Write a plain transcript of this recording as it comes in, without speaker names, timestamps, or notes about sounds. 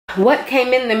What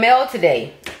came in the mail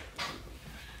today?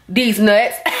 These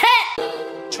nuts.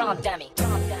 Trump dummy.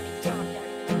 Trump dummy.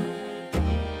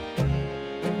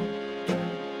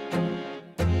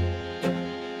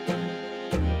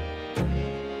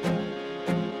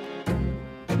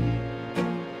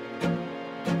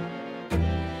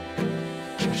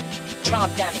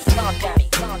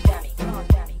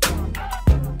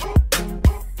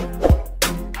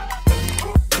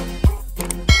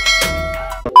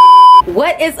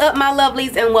 What is up, my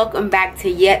lovelies, and welcome back to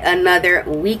yet another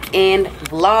weekend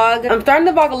vlog. I'm starting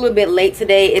the vlog a little bit late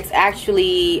today. It's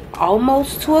actually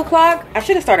almost 2 o'clock. I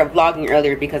should have started vlogging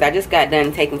earlier because I just got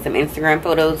done taking some Instagram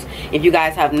photos. If you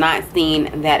guys have not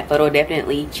seen that photo,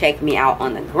 definitely check me out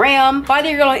on the gram. Follow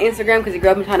your girl on Instagram because your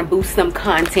girl been trying to boost some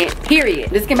content,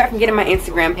 period. Just came back from getting my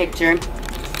Instagram picture.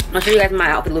 I'll show you guys my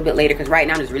outfit a little bit later because right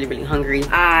now I'm just really hungry.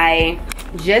 I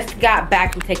just got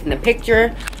back from taking the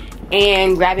picture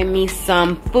and grabbing me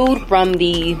some food from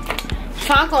the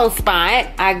taco spot.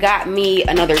 I got me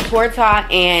another torta,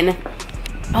 and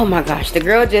oh my gosh, the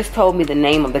girl just told me the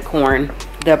name of the corn,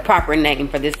 the proper name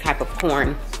for this type of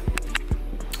corn.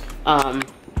 I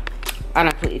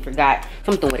completely forgot.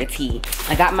 Something with a T.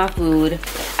 I got my food.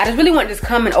 I just really want to just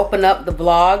come and open up the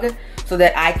vlog so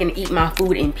that I can eat my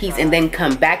food in peace and then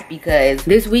come back, because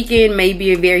this weekend may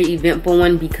be a very eventful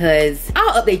one, because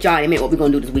I'll update y'all in a minute what we're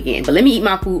gonna do this weekend. But let me eat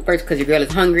my food first because your girl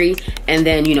is hungry, and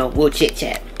then, you know, we'll chit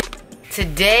chat.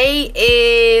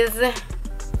 Today's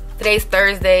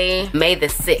Thursday, May the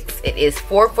 6th. It is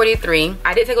 4:43.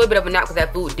 I did take a little bit of a nap because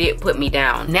that food did put me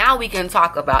down. Now we can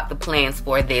talk about the plans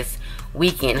for this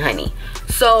weekend, honey.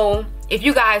 So if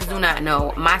you guys do not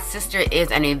know, my sister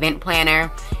is an event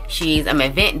planner. She's an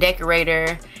event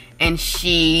decorator, and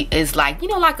she is like, you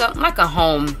know, like a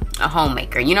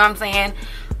homemaker, you know what I'm saying?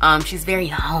 She's very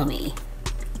homey.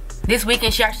 This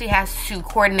weekend she actually has to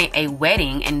coordinate a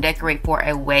wedding and decorate for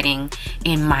a wedding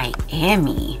in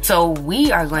Miami. So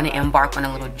we are going to embark on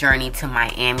a little journey to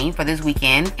Miami for this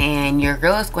weekend, and your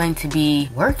girl is going to be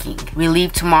working. We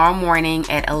leave tomorrow morning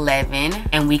at 11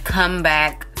 and we come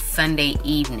back Sunday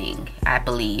evening, I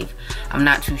believe. I'm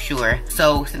not too sure.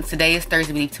 So since today is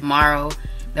Thursday, we leave tomorrow.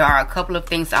 There are a couple of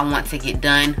things I want to get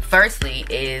done. Firstly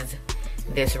is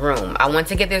this room. I want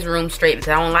to get this room straight because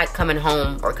I don't like coming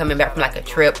home or coming back from like a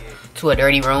trip to a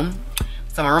dirty room.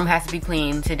 So my room has to be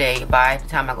clean today by the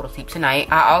time I go to sleep tonight.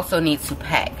 I also need to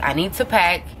pack. I need to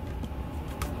pack.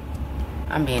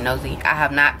 I'm being nosy. I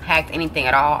have not packed anything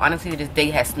at all. Honestly, this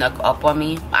day has snuck up on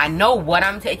me. I know what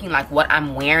I'm taking, like what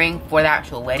I'm wearing for the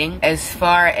actual wedding. As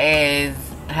far as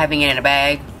having it in a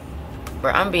bag,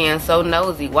 bro, I'm being so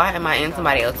nosy. Why am I in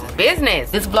somebody else's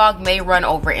business? This vlog may run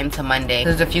over into Monday.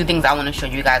 There's a few things I want to show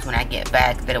you guys when I get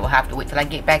back that it will have to wait till I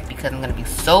get back because I'm going to be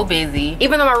so busy.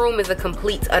 Even though my room is a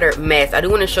complete, utter mess, I do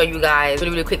want to show you guys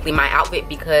really quickly my outfit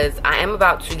because I am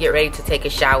about to get ready to take a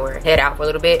shower, head out for a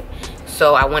little bit.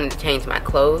 So I wanted to change my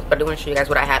clothes, but I do want to show you guys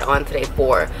what I had on today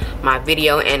for my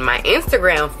video and my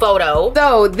Instagram photo.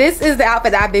 So this is the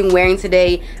outfit that I've been wearing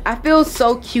today. I feel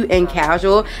so cute and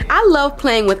casual. I love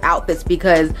playing with outfits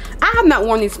because I have not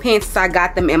worn these pants since I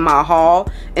got them in my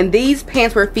haul, and these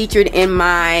pants were featured in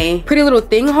my Pretty Little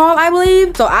Thing haul, I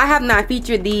believe. So I have not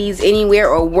featured these anywhere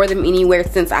or wore them anywhere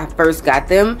since I first got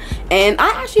them, and I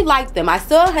actually like them. I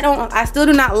still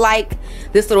do not like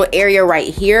this little area right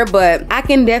here, but I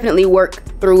can definitely work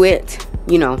through it.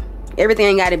 You know, everything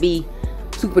ain't gotta be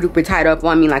super duper tied up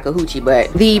on me like a hoochie.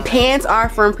 But the pants are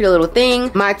from Pretty Little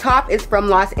Thing. My top is from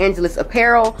Los Angeles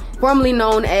Apparel, formerly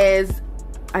known as,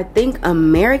 I think,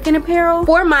 American Apparel.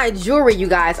 For my jewelry, you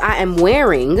guys, I am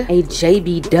wearing a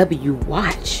JBW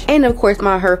watch, and of course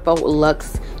my Herfo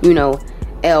Lux, you know,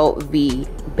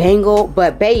 LV bangle.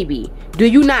 But baby, do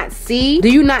you not see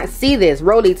this?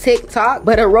 Rolly TikTok,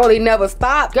 but a Rolly never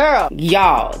stop. Girl,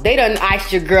 y'all, they done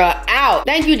iced your girl out.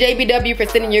 Thank you, JBW, for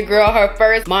sending your girl her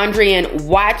first Mondrian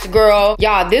watch, girl.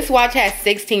 Y'all, this watch has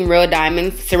 16 real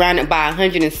diamonds surrounded by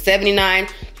 179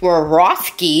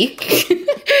 Swarovski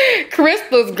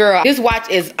crystals, girl. This watch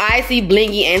is icy,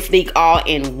 blingy, and sleek all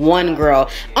in one, girl.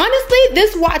 Honestly,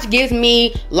 this watch gives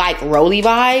me like Rolly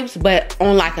vibes, but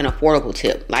on like an affordable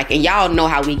tip. Like, and y'all know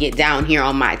how we get down here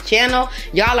on my channel.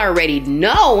 Y'all already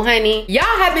know, honey. Y'all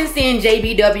have been seeing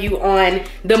JBW on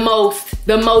the most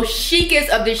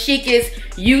chicest of the chicest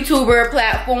YouTuber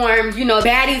platforms, you know,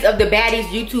 baddies of the baddies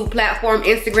YouTube platform,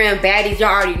 Instagram baddies, y'all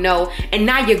already know. And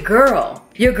now your girl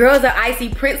Your girl's an icy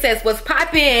princess. What's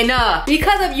poppin'?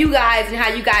 Because of you guys and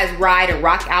how you guys ride and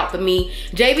rock out for me,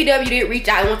 JBW did reach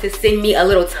out and want to send me a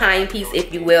little timepiece,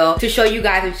 if you will, to show you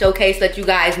guys and showcase, let you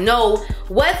guys know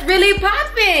what's really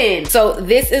poppin'. So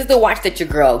this is the watch that your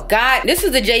girl got. This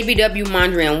is the JBW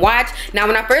Mondrian watch. Now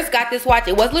when I first got this watch,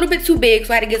 it was a little bit too big,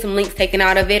 so I had to get some links taken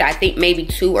out of it. I think maybe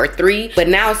 2 or 3, but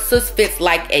now sis fits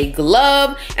like a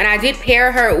glove. And I did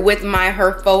pair her with my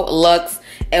Herfo Lux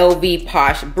LV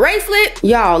Posh bracelet.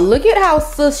 Y'all, look at how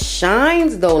sis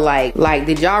shines though. Like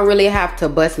did y'all really have to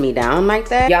bust me down like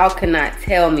that? Y'all cannot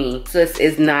tell me sis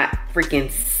is not freaking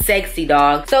sexy,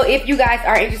 dog. So if you guys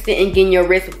are interested in getting your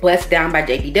wrist bust down by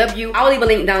JBW, I'll leave a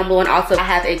link down below, and also I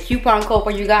have a coupon code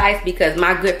for you guys because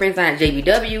my good friends down at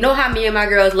JBW know how me and my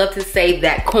girls love to save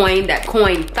that coin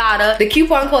thada. The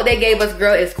coupon code they gave us,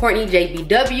 girl, is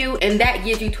COURTNEYJBW, and that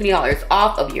gives you $20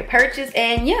 off of your purchase.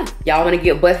 And yeah, y'all want to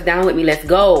get bust down with me? Let's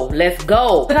go, let's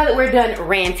go. So now that we're done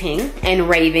ranting and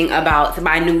raving about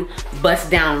my new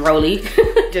bust down rollie,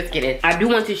 just kidding, I do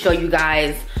want to show you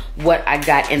guys what I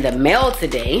got in the mail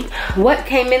today. What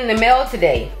came in the mail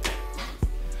today?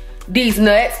 These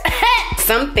nuts.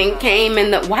 Something came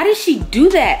in the, why did she do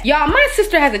that? Y'all, my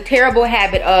sister has a terrible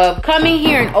habit of coming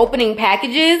here and opening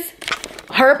packages,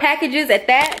 her packages at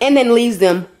that, and then leaves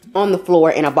them on the floor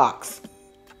in a box.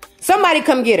 Somebody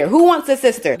come get her. Who wants a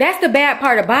sister? That's the bad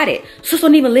part about it. Sis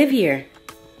don't even live here.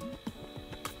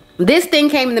 This thing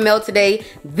came in the mail today.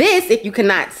 This, if you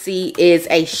cannot see, is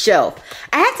a shelf.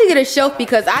 I had to get a shelf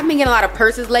because I've been getting a lot of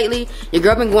purses lately. Your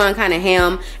girl been going kind of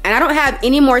ham, and I don't have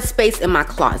any more space in my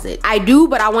closet. I do,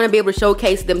 but I want to be able to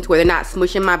showcase them to where they're not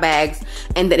smushing my bags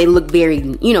and that they look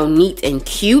very, you know, neat and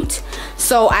cute.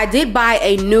 So I did buy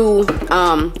a new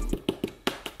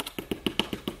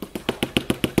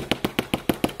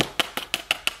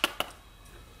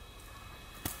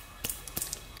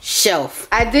shelf.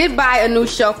 I did buy a new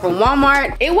shelf from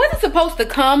Walmart. It wasn't supposed to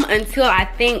come until I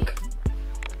think,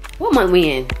 what month we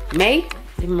in? May?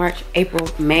 March, April,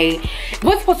 May. It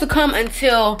wasn't supposed to come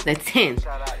until the 10th.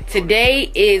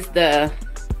 Today is the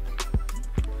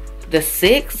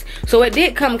 6th. So it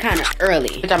did come kind of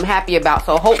early, which I'm happy about.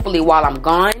 So hopefully while I'm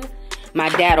gone, my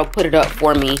dad will put it up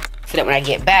for me so that when I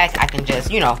get back, I can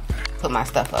just, you know, put my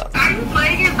stuff up. I can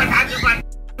play it, but I just like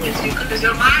with you because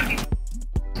you're my.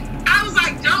 I was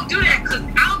like, don't do that, because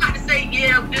I was about to say,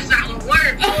 yeah, this not gonna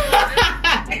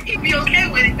work. You'd be okay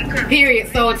with it. Because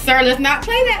period. So, sir, let's not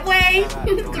play that way,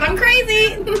 because I'm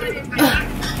crazy.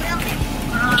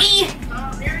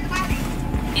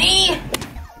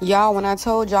 Y'all, when I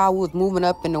told y'all we was moving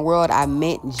up in the world, I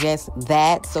meant just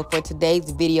that. So for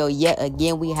today's video, yet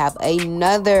again, we have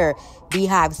another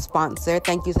Beehive sponsor.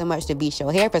 Thank you so much to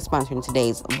Vshow Hair for sponsoring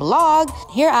today's vlog.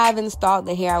 Here I've installed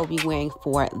the hair I will be wearing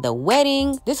for the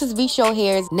wedding. This is Vshow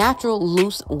Hair's natural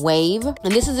loose wave,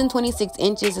 and this is in 26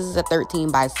 inches. This is a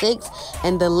 13x6,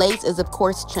 and the lace is of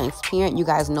course transparent. You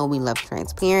guys know we love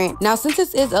transparent. Now since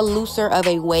this is a looser of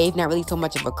a wave, not really so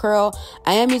much of a curl,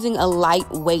 I am using a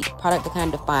lightweight product to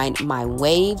kind of define my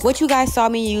wave. What you guys saw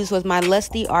me use was my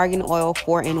Lusty Argan Oil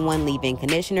 4-in-1 leave-in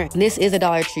conditioner. This is a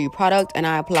Dollar Tree product, and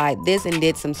I applied this and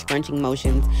did some scrunching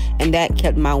motions, and that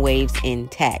kept my waves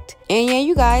intact. And yeah,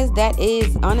 you guys, that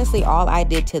is honestly all I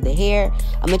did to the hair.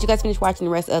 I'll let you guys finish watching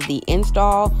the rest of the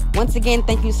install. Once again,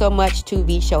 thank you so much to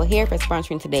Vshow Hair for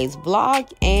sponsoring today's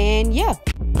vlog, and yeah.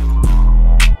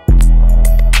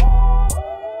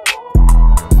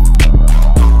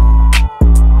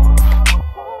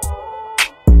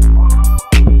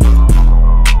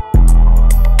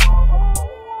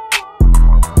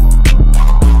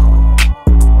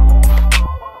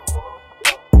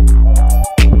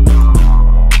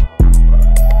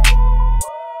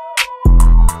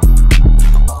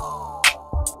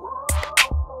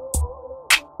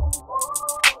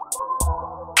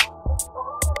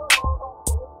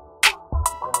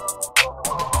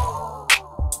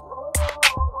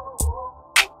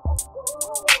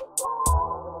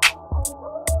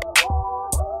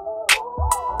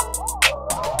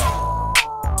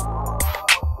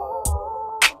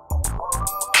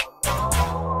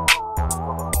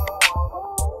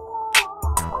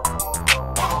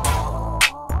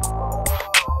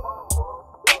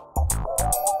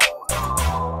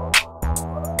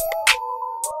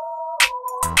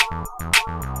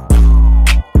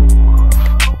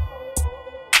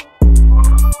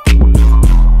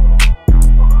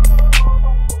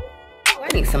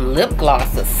 Some lip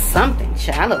gloss or something,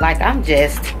 child. I look like I'm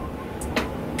just,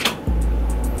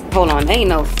 hold on, ain't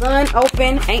no sun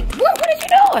open, ain't, what is you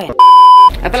doing?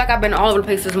 I feel like I've been all over the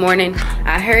place this morning.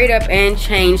 I hurried up and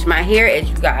changed my hair, as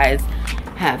you guys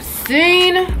have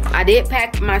seen. I did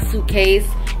pack my suitcase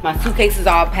My suitcase is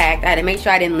all packed. I had to make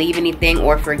sure I didn't leave anything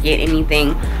or forget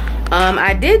anything.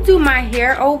 I did do my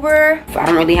hair over, so I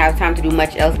don't really have time to do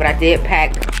much else, but I did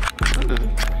pack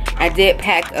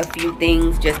a few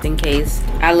things just in case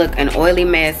I look an oily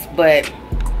mess. But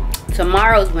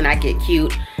tomorrow's when I get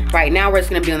cute. Right now we're just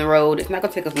gonna be on the road. It's not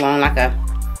gonna take us long, like a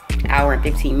hour and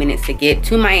 15 minutes to get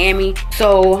to Miami.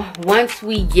 So once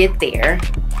we get there,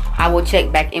 I will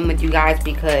check back in with you guys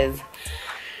because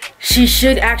she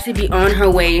should actually be on her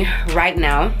way right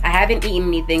now. I haven't eaten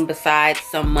anything besides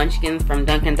some munchkins from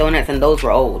Dunkin' Donuts, and those were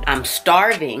old. I'm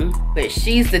starving, but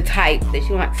she's the type that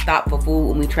she won't stop for food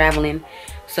when we traveling.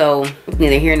 So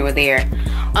neither here nor there.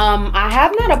 I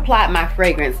have not applied my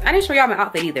fragrance. I didn't show y'all my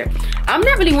outfit either. I'm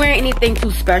not really wearing anything too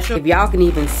special. If y'all can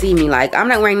even see me, like, I'm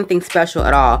not wearing anything special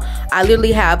at all. I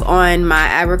literally have on my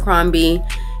Abercrombie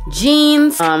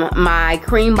jeans, my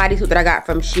cream bodysuit that I got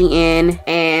from Shein,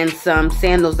 and some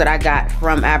sandals that I got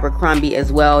from Abercrombie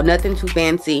as well. Nothing too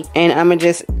fancy. And I'm gonna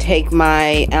just take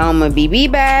my Alma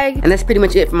BB bag, and that's pretty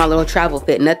much it for my little travel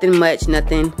fit. Nothing much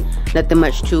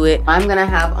to it. I'm gonna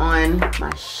have on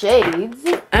my shades.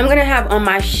 I'm gonna have on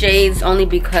my shades only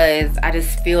because I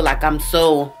just feel like I'm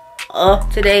so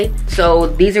today. So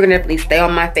these are gonna definitely stay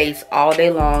on my face all day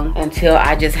long until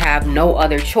I just have no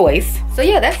other choice. So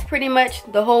yeah, that's pretty much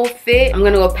the whole fit. I'm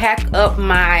gonna go pack up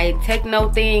my techno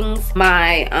things,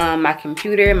 my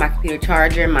computer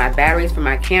charger, my batteries for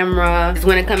my camera. Just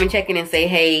wanna come and check in and say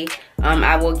hey.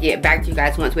 I will get back to you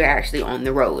guys once we're actually on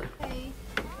the road.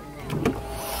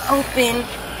 Open.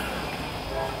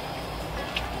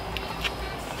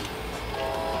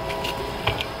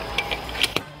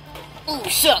 Ooh,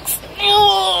 shucks.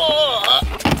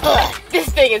 This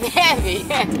thing is heavy.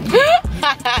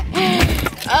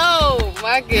 Oh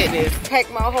my goodness.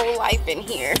 Pack my whole life in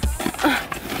here.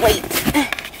 Wait.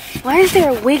 Why is there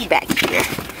a wig back here?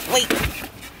 Wait.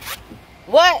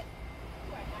 What?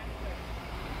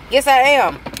 Yes, I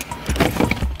am.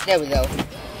 There we go.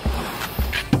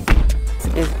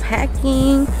 Is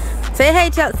packing. Say hey,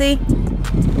 Chelsea.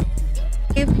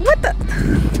 What the?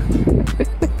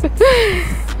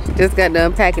 Just got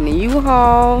done packing the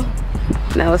U-Haul.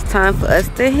 Now it's time for us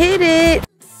to hit it.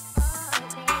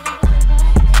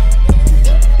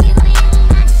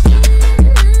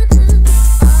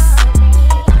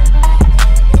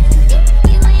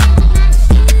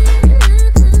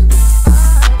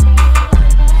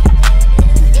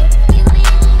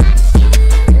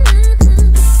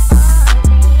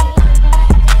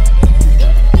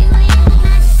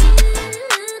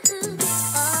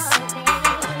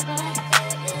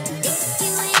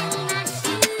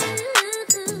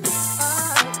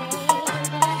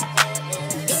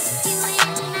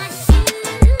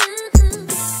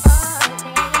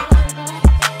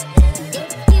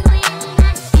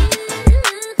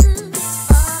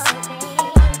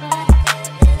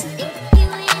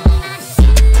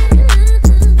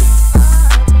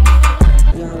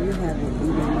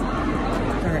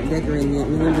 Decorating it.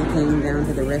 We literally came down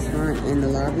to the restaurant in the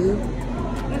lobby.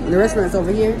 And the restaurant's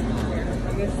over here.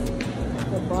 I guess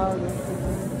the bar is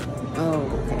oh,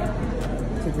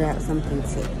 okay. To grab something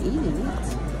to eat.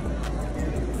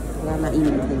 Well, I'm not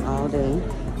eating anything all day.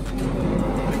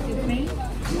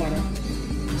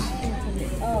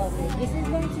 Oh, this is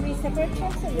going to be separate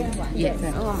checks or just one? Yes.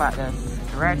 Oh, I'm about to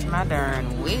scratch my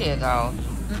darn wig off.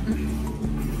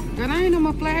 Girl, I ain't know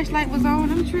my flashlight was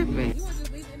on. I'm tripping.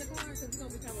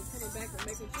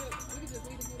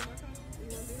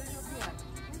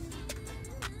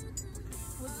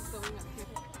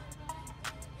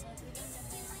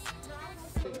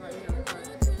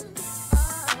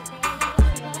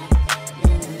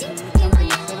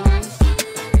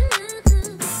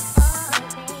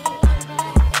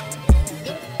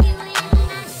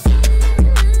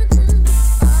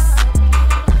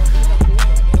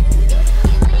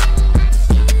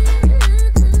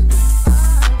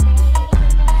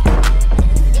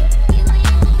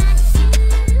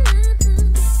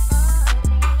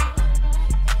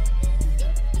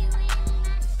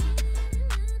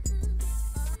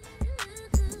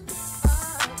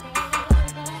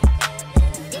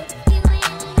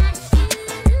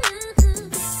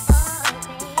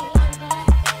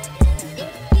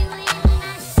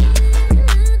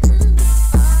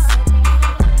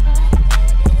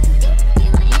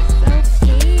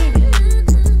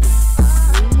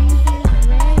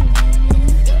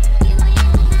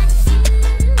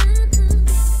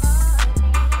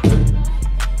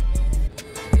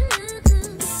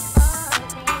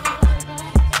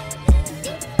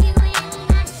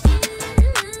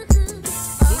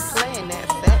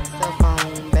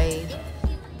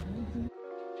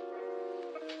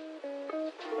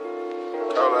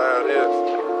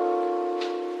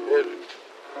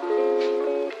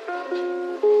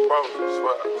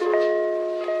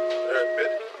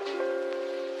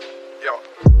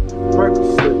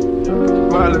 Percocet,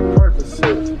 Miley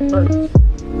Percocet,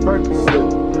 Percocet,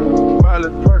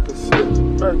 Miley Percocet,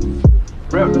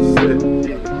 Percocet, rep the set,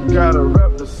 gotta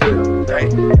rep the set,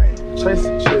 chase a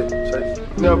chick,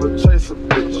 never chase a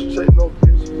bitch, chase no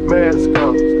bitch, mask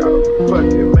on,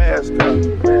 fucking mask on,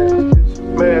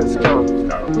 mask on,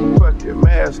 fucking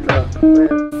mask on.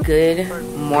 Good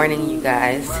morning, you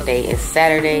guys. Today is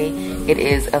Saturday. It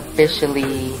is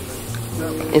officially,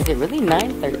 is it really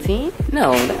 9:13?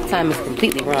 No, that time is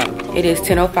completely wrong. It is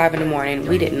 10:05 in the morning.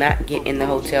 We did not get in the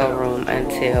hotel room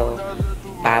until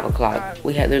 5 o'clock.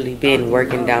 We had literally been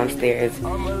working downstairs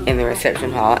in the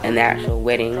reception hall in the actual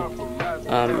wedding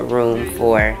room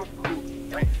for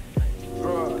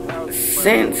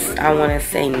since I want to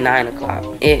say 9 o'clock.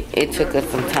 It took us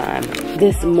some time.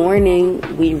 This morning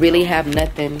we really have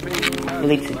nothing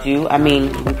really to do. I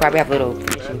mean, we probably have little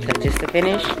finishing touches to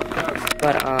finish,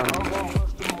 but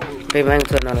baby, I ain't gonna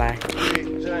tell no lie.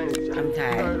 I'm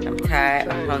tired,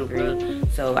 I'm hungry.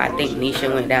 So I think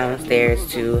Nisha went downstairs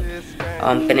to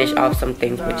finish off some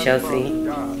things with Chelsea.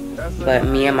 But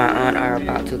me and my aunt are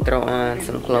about to throw on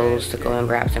some clothes to go and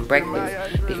grab some breakfast,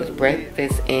 because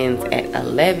breakfast ends at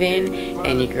 11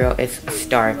 and your girl is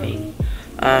starving.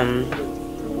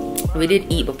 We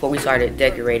did eat before we started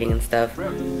decorating and stuff.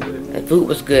 The food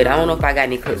was good. I don't know if I got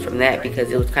any clips from that because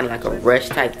it was kind of like a rush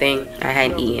type thing. I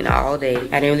hadn't eaten all day.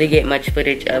 I didn't really get much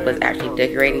footage of us actually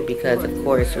decorating because of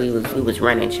course we was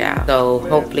running, child. So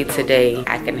hopefully today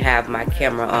I can have my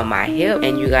camera on my hip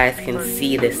and you guys can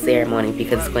see the ceremony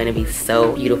because it's going to be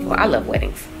so beautiful. I love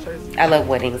weddings. I love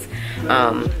weddings.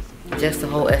 Just the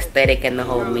whole aesthetic and the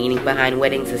whole meaning behind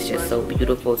weddings is just so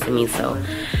beautiful to me. So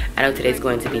I know today's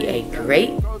going to be a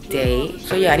great day.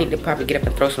 So yeah, I need to probably get up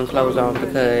and throw some clothes on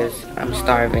because I'm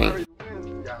starving.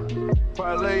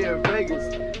 Parlay in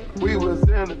Vegas, we was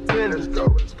in the tennis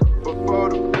court before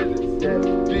the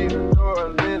business, Theodore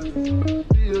lenses,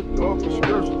 Theodore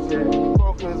prescriptions,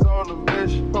 focus on the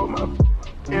mission, for my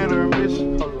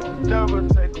intermission, never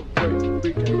take a break,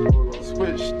 we can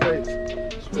switch states,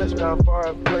 switch down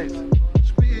foreign place,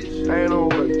 speech, ain't no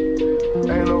way,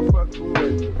 ain't no fucking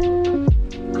way,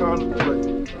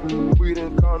 contemplate, we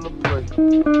didn't contemplate,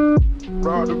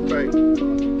 rob the bank,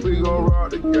 we gon' rob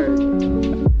the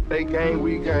game. They gang,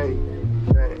 we gang,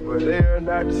 but they are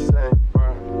not the same.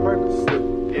 Percocet,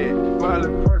 yeah, Miley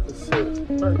Percocet,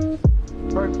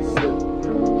 Percocet,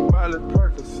 Miley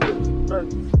Percocet,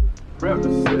 Percocet, rep the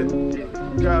set,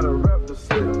 gotta rep the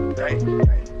set,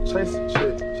 chase a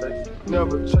chick,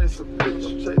 never chase a bitch,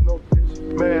 chase no bitch,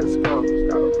 mask on,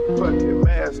 fucking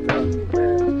mask on,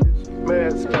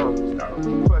 mask on,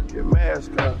 fucking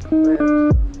mask on,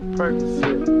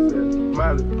 Percocet,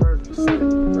 Miley Percocet,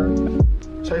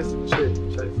 chase a chick,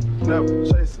 never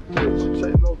chase a bitch,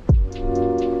 chase no bitch.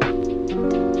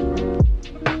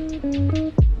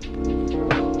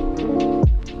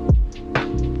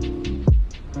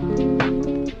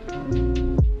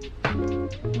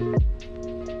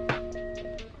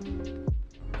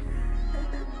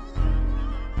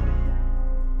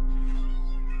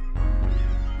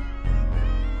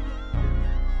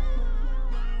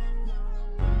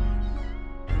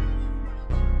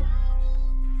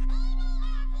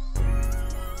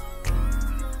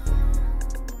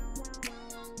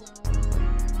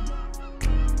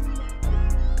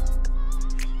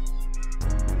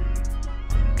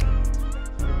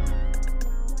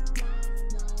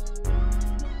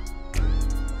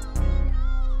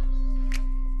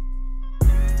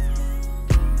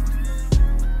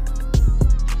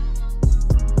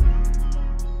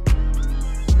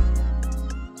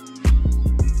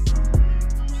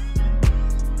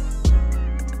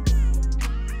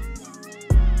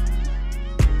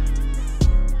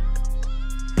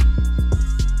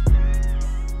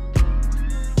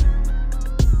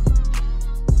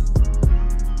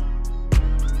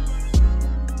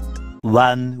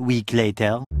 One week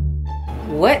later.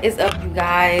 What is up, you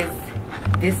guys?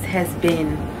 This has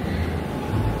been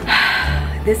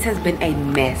a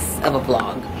mess of a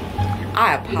vlog.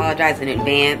 I apologize in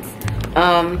advance.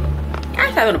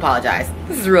 Actually, I don't apologize.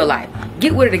 This is real life.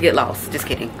 Get with it or get lost. Just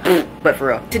kidding. But for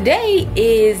real. Today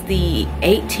is the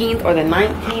 18th or the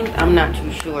 19th. I'm not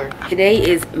too sure. Today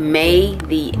is May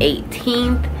the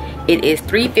 18th. It is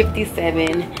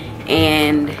 3:57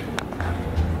 and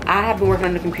I have been working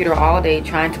on the computer all day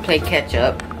trying to play catch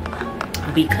up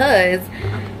because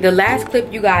the last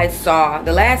clips you guys saw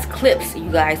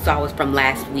was from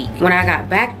last week. When I got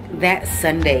back that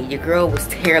Sunday, your girl was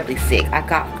terribly sick. I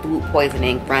got food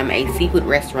poisoning from a seafood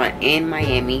restaurant in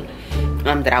Miami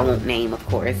that I won't name, of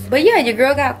course. But yeah, your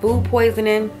girl got food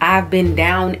poisoning. I've been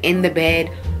down in the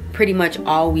bed pretty much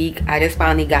all week. I just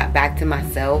finally got back to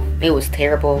myself. It was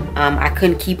terrible. I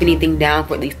couldn't keep anything down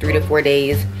for at least 3 to 4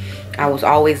 days. I was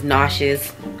always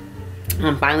nauseous.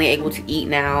 I'm finally able to eat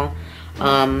now.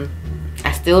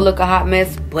 I still look a hot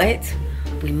mess, but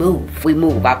we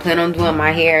move. I plan on doing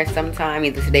my hair sometime,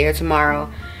 either today or tomorrow,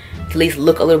 to at least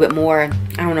look a little bit more,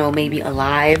 I don't know, maybe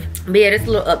alive. But yeah, just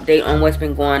a little update on what's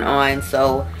been going on.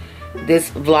 So this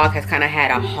vlog has kind of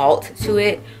had a halt to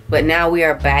it, but now we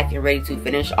are back and ready to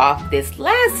finish off this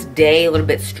last day a little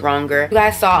bit stronger. You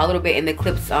guys saw a little bit in the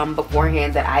clips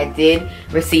beforehand that I did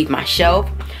receive my shelf.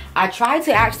 I tried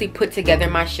to actually put together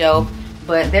my shelf,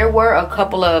 but there were a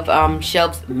couple of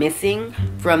shelves missing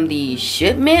from the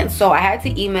shipment, so I had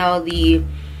to email the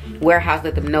warehouse,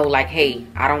 let them know like, hey,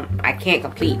 I can't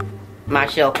complete my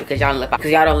shelf because y'all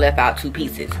don't left out 2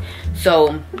 pieces.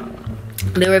 So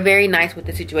they were very nice with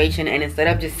the situation, and instead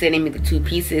of just sending me the 2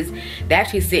 pieces, they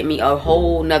actually sent me a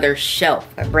whole nother shelf,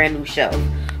 a brand new shelf,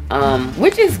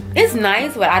 which is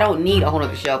nice, but I don't need a whole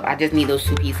nother shelf. I just need those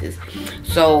 2 pieces.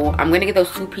 So I'm gonna get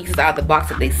those 2 pieces out of the box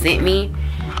that they sent me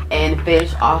and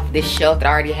finish off this shelf that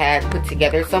I already had put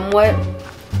together somewhat,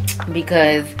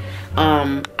 because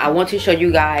I want to show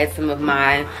you guys some of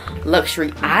my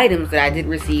luxury items that I did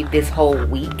receive this whole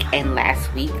week and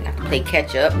last week. I have to play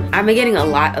catch up. I've been getting a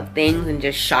lot of things and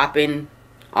just shopping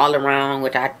all around,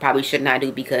 which I probably should not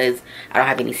do because I don't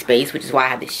have any space, which is why I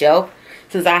have this shelf.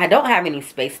 Since I don't have any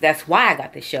space, that's why I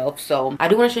got this shelf. So I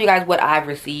do want to show you guys what I've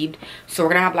received. So we're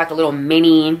gonna have like a little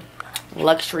mini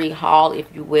luxury haul, if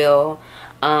you will.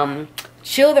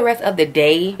 Chill the rest of the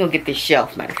day. You'll get this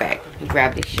shelf, matter of fact.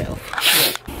 Grab this shelf.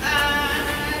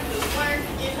 I've been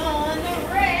working on the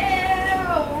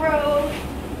railroad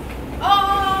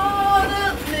all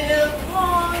the live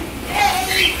long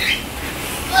day.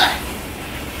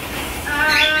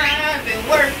 I've been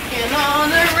working on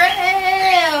the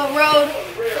railroad.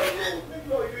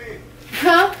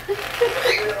 Huh?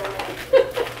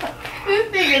 This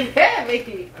thing is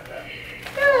heavy.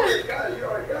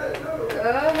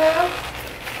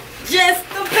 Just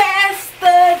to pass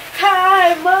the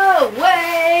time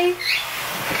away.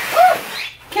 Ooh.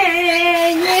 Can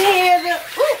you hear the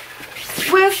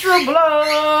whistle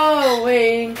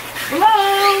blowing,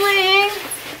 blowing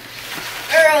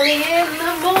early in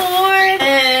the morning,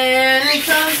 and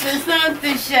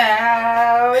something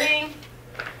shouting,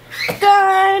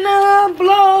 gonna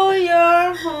blow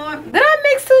your horn. Did I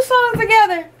mix 2 songs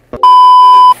together?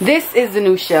 This is the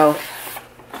new shelf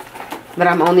that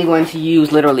I'm only going to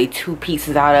use literally 2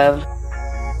 pieces out of.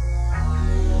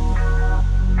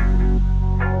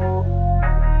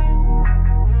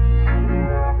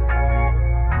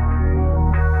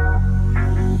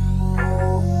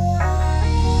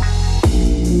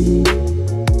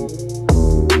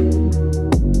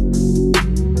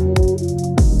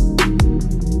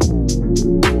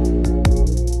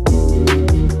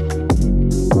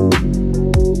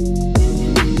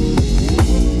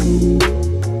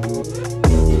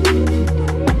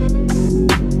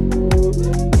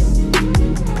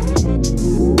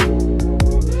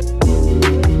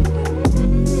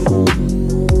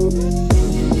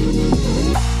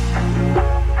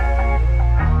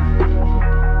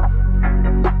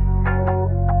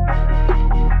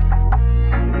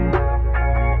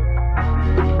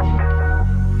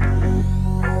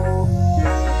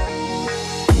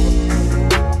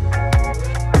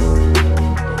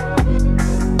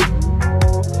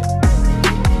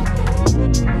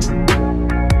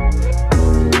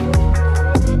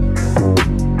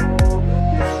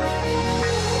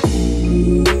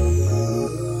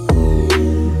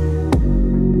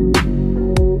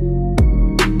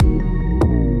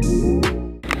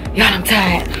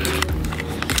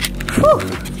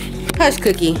 Hush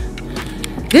cookie.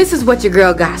 This is what your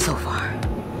girl got so far.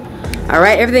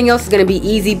 Alright, everything else is gonna be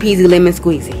easy peasy lemon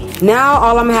squeezy. Now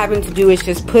all I'm having to do is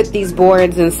just put these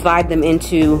boards and slide them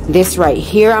into this right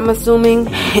here, I'm assuming,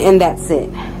 and that's it.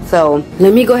 So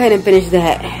let me go ahead and finish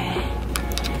that,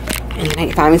 and then I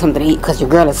can find me something to eat because your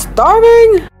girl is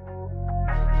starving.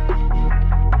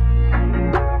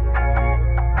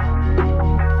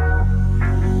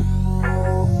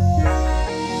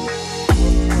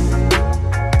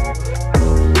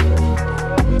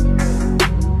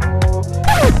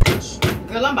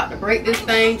 I'm about to break this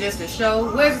thing just to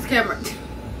show. Where's this camera?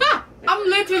 I'm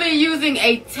literally using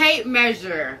a tape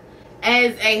measure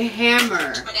as a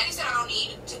hammer. But Daddy said I don't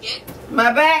need to get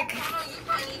my back.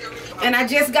 And I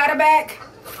just got it back.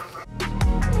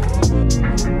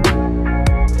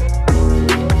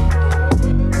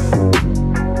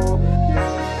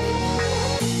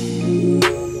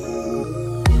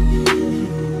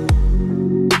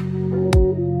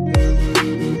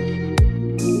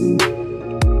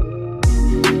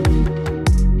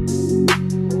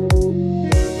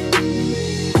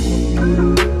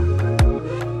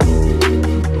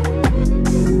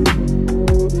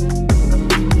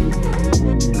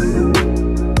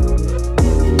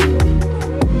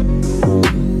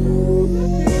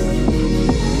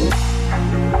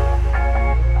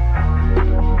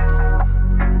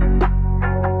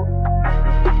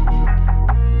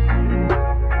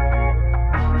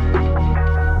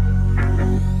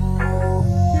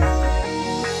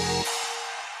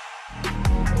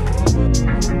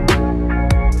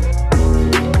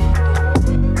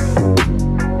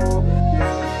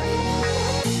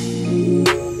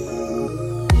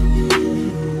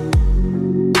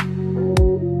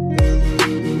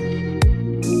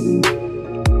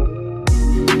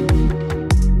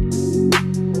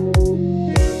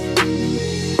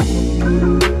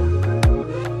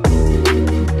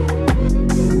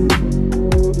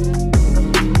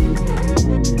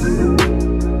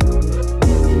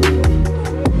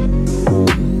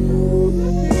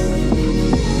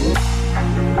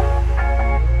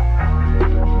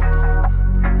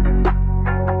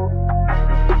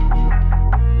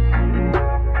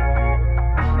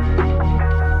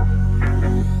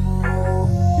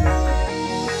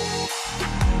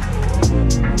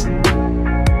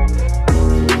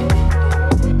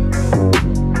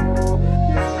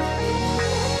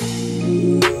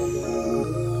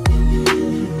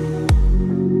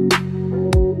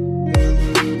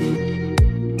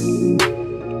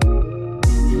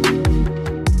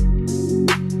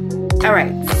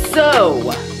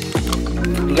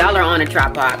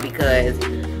 tripod because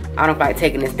I don't feel like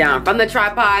taking this down from the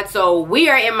tripod. So we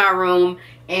are in my room,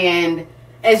 and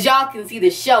as y'all can see,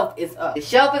 the shelf is up. The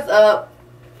shelf is up.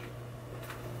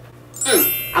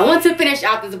 I want to finish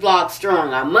out this vlog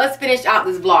strong. I must finish out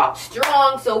this vlog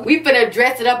strong. So we finna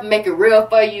dress it up and make it real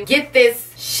for you. Get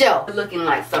this shelf looking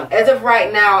like something. As of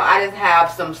right now, I just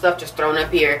have some stuff just thrown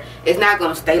up here. It's not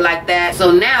gonna stay like that.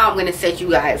 So now I'm gonna set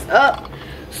you guys up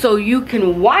so you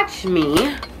can watch me.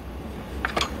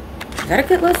 Is that a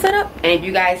good little setup? And if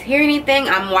you guys hear anything,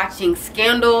 I'm watching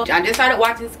Scandal. I just started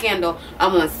watching Scandal.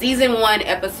 I'm on season 1,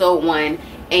 episode 1,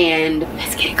 and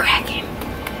let's get it cracking.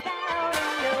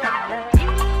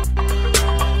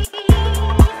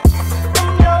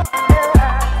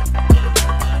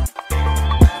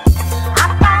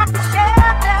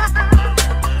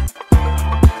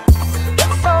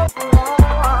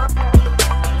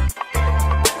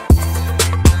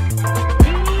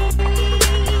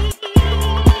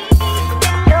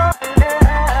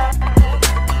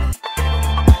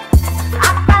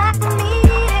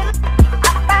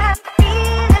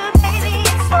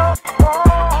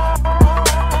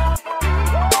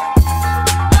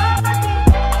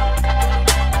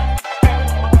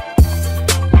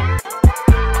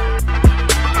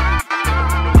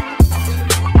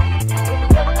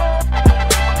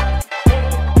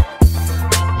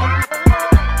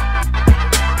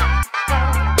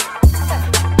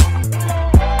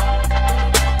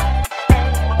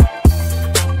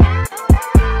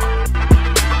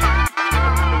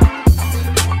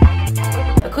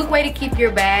 Way to keep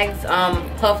your bags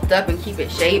puffed up and keep it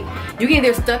shaped. You can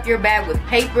either stuff your bag with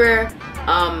paper,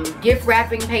 gift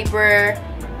wrapping paper,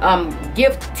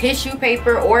 gift tissue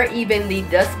paper, or even the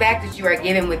dust bags that you are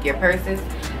given with your purses.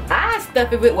 I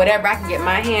stuff it with whatever I can get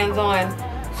my hands on.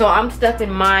 So I'm stuffing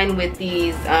mine with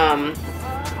these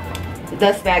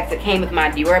dust bags that came with my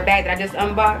Dior bag that I just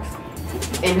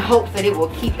unboxed, in hopes that it will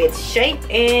keep its shape.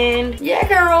 And yeah,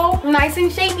 girl, nice and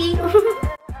shapy.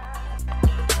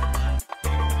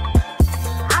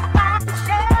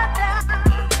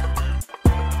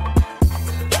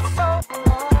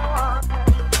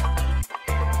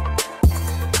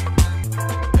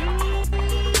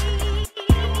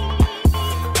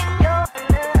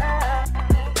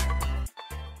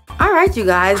 Alright, you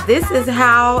guys, this is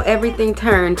how everything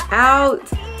turned out.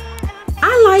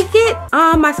 I like it.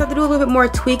 I still have to do a little bit more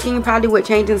tweaking, probably with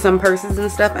changing some purses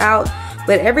and stuff out,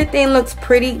 but everything looks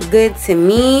pretty good to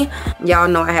me. Y'all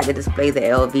know I had to display the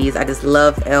LVs. I just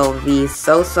love LVs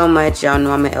so much. Y'all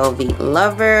know I'm an LV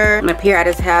lover. And up here I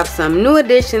just have some new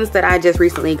additions that I just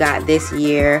recently got this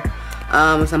year.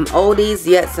 Some oldies,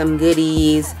 yet some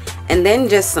goodies, and then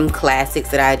just some classics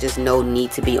that I just know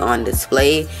need to be on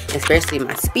display, especially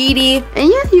my Speedy. And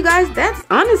yeah, you guys, that's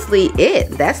honestly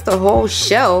it. That's the whole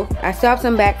show. I still have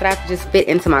some bags that I can just fit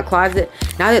into my closet.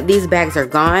 Now that these bags are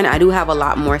gone, I do have a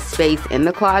lot more space in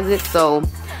the closet, so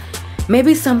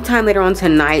maybe sometime later on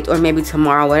tonight, or maybe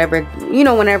tomorrow, whatever, you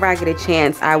know, whenever I get a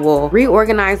chance, I will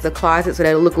reorganize the closet so that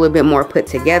it'll look a little bit more put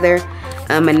together.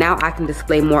 And now I can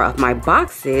display more of my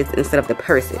boxes instead of the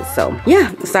purses. So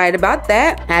yeah, excited about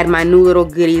that. I had my new little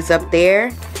goodies up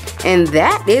there. And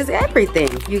that is everything.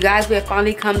 You guys, we have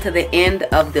finally come to the end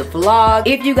of the vlog.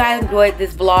 If you guys enjoyed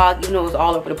this vlog, even though it was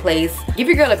all over the place, give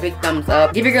your girl a big thumbs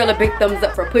up. Give your girl a big thumbs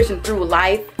up for pushing through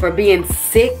life, for being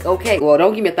sick, okay? Well,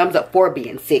 don't give me a thumbs up for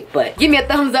being sick, but give me a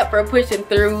thumbs up for pushing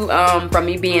through from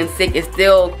me being sick. It's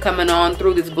still coming on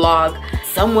through this vlog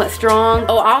somewhat strong.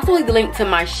 Oh, I'll also leave the link to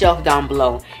my shelf down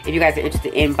below if you guys are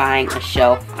interested in buying a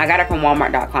shelf. I got it from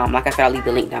Walmart.com. Like I said, I'll leave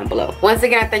the link down below. Once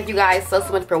again, I thank you guys so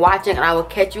much for watching, and I will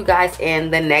catch you guys in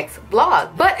the next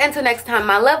vlog. But until next time,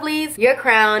 my lovelies, your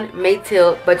crown may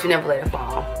tilt, but you never let it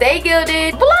fall. Stay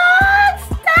gilded. Vlog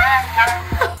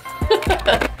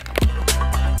style.